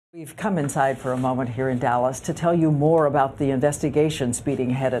We've come inside for a moment here in Dallas to tell you more about the investigation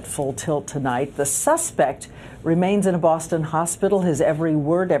speeding ahead at full tilt tonight. The suspect remains in a Boston hospital. His every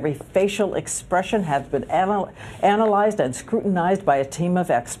word, every facial expression have been analyzed and scrutinized by a team of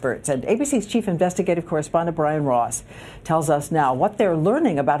experts. And ABC's chief investigative correspondent Brian Ross tells us now what they're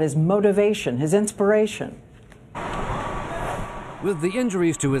learning about his motivation, his inspiration. With the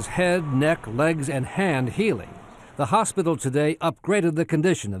injuries to his head, neck, legs, and hand healing, the hospital today upgraded the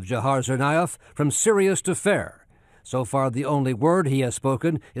condition of Dzhokhar Tsarnaev from serious to fair. So far, the only word he has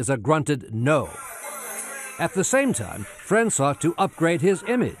spoken is a grunted no. At the same time, friends sought to upgrade his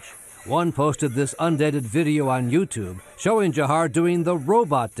image. One posted this undated video on YouTube showing Dzhokhar doing the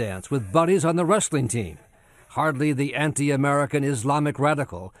robot dance with buddies on the wrestling team. Hardly the anti-American Islamic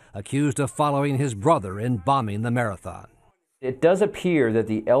radical accused of following his brother in bombing the marathon. It does appear that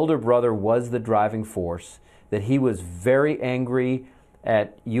the elder brother was the driving force, that he was very angry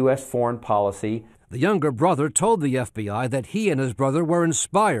at U.S. foreign policy. The younger brother told the FBI that he and his brother were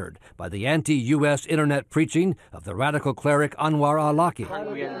inspired by the anti-U.S. internet preaching of the radical cleric Anwar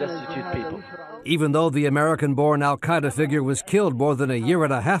al-Awlaki. We are destitute people. Even though the American-born al-Qaeda figure was killed more than a year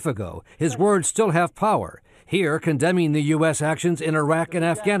and a half ago, his words still have power, here condemning the U.S. actions in Iraq and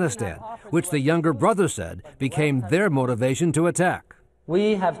Afghanistan, which the younger brother said became their motivation to attack.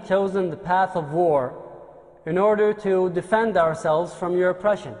 We have chosen the path of war in order to defend ourselves from your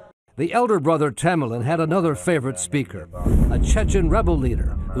oppression. The elder brother Tamerlan had another favorite speaker, a Chechen rebel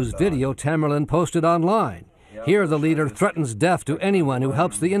leader whose video Tamerlan posted online. Here the leader threatens death to anyone who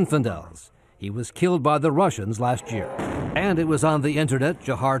helps the infidels. He was killed by the Russians last year. And it was on the internet,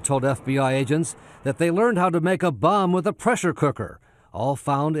 Dzhokhar told FBI agents, that they learned how to make a bomb with a pressure cooker, all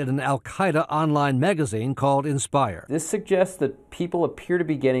found in an al-Qaeda online magazine called Inspire. This suggests that people appear to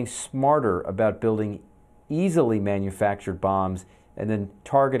be getting smarter about building easily manufactured bombs and then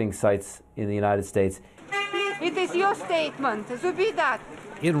targeting sites in the United States. It is your statement. Repeat that.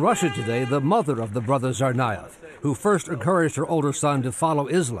 In Russia today, the mother of the brother Tsarnaev, who first encouraged her older son to follow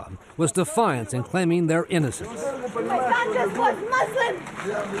Islam, was defiant in claiming their innocence. My son just was Muslim.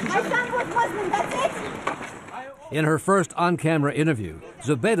 My son was Muslim, that's it. In her first on-camera interview,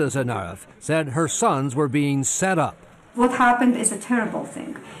 Zubaydah Tsarnaev said her sons were being set up. What happened is a terrible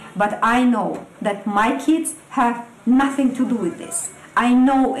thing, but I know that my kids have nothing to do with this. I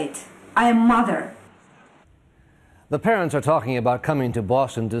know it. I am mother. The parents are talking about coming to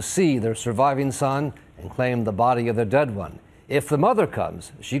Boston to see their surviving son and claim the body of their dead one. If the mother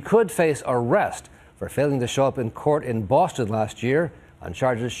comes, she could face arrest for failing to show up in court in Boston last year on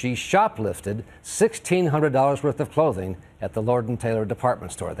charges she shoplifted $1,600 worth of clothing at the Lord & Taylor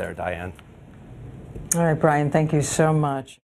department store there, Diane. All right, Brian, thank you so much.